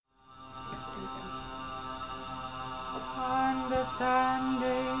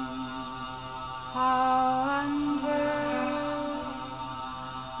understanding how and where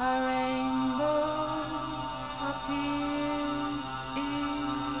a rainbow appears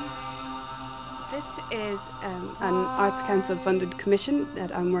is. This is an Arts Council funded commission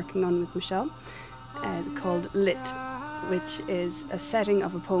that I'm working on with Michelle called Lit, which is a setting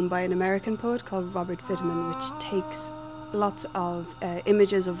of a poem by an American poet called Robert Fitterman, which takes lots of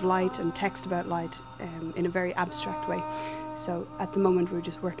images of light and text about light in a very abstract way. So at the moment we're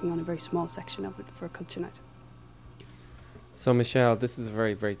just working on a very small section of it for Culture Night. So Michelle, this is a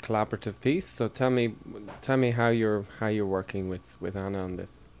very, very collaborative piece. So tell me how you're working with Anna on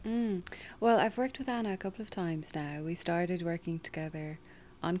this. Well, I've worked with Anna a couple of times now. We started working together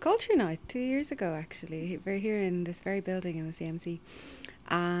on Culture Night 2 years ago, actually. We're here in this very building in the CMC,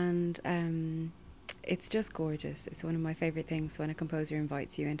 and it's just gorgeous. It's one of my favourite things when a composer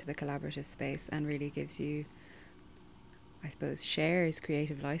invites you into the collaborative space and really gives you, I suppose, shares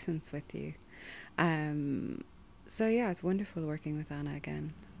creative license with you. So yeah, it's wonderful working with Anna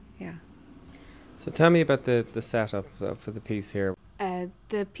again. Yeah. So tell me about the setup for the piece here.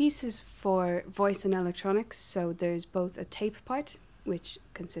 The piece is for voice and electronics, so there's both a tape part, which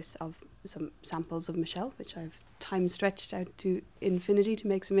consists of some samples of Michelle, which I've time stretched out to infinity to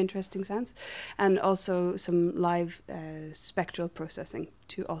make some interesting sounds, and also some live spectral processing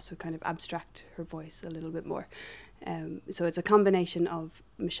to also kind of abstract her voice a little bit more. So it's a combination of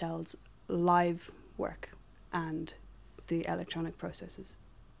Michelle's live work and the electronic processes.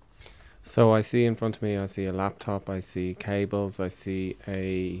 So I see in front of me, I see a laptop, I see cables, I see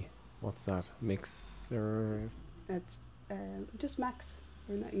what's that, mixer? It's just Max.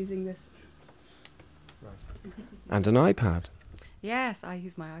 We're not using this. Right. And an iPad. Yes, I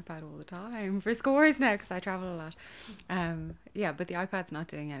use my iPad all the time for scores now because I travel a lot. Yeah, but the iPad's not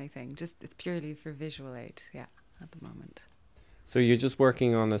doing anything. Just it's purely for visual aid. Yeah, at the moment. So you're just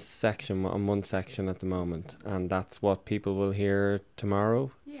working on one section at the moment, and that's what people will hear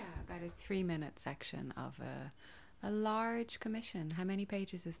tomorrow? Yeah, about a 3-minute section of a large commission. How many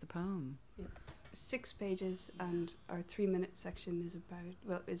pages is the poem? It's 6 pages, and our 3-minute section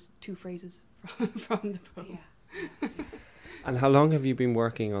is 2 phrases from the poem. Yeah. And how long have you been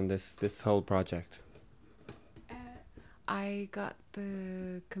working on this whole project? I got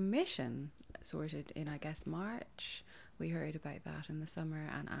the commission sorted in, I guess, March. We heard about that in the summer,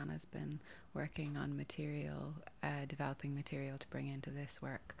 and Anna's been working on material, developing material to bring into this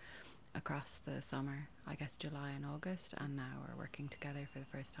work across the summer, I guess July and August, and now we're working together for the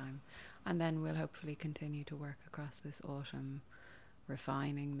first time. And then we'll hopefully continue to work across this autumn,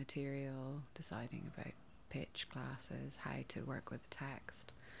 refining material, deciding about pitch classes, how to work with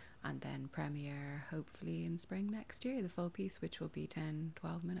text, and then premiere hopefully in spring next year, the full piece, which will be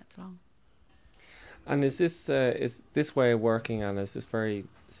 10-12 minutes long. And is this way of working, Anna, is this very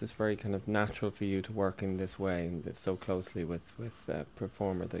kind of natural for you to work in this way and so closely with a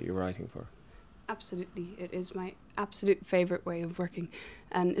performer that you're writing for? Absolutely, it is my absolute favourite way of working,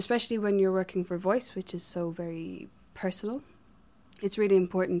 and especially when you're working for voice, which is so very personal. It's really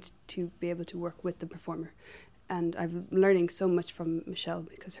important to be able to work with the performer, and I'm learning so much from Michelle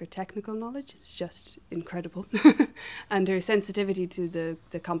because her technical knowledge is just incredible, and her sensitivity to the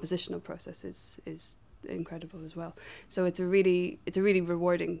compositional process is incredible as well. So it's a really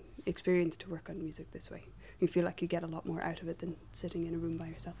rewarding experience to work on music this way. You feel like you get a lot more out of it than sitting in a room by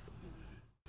yourself.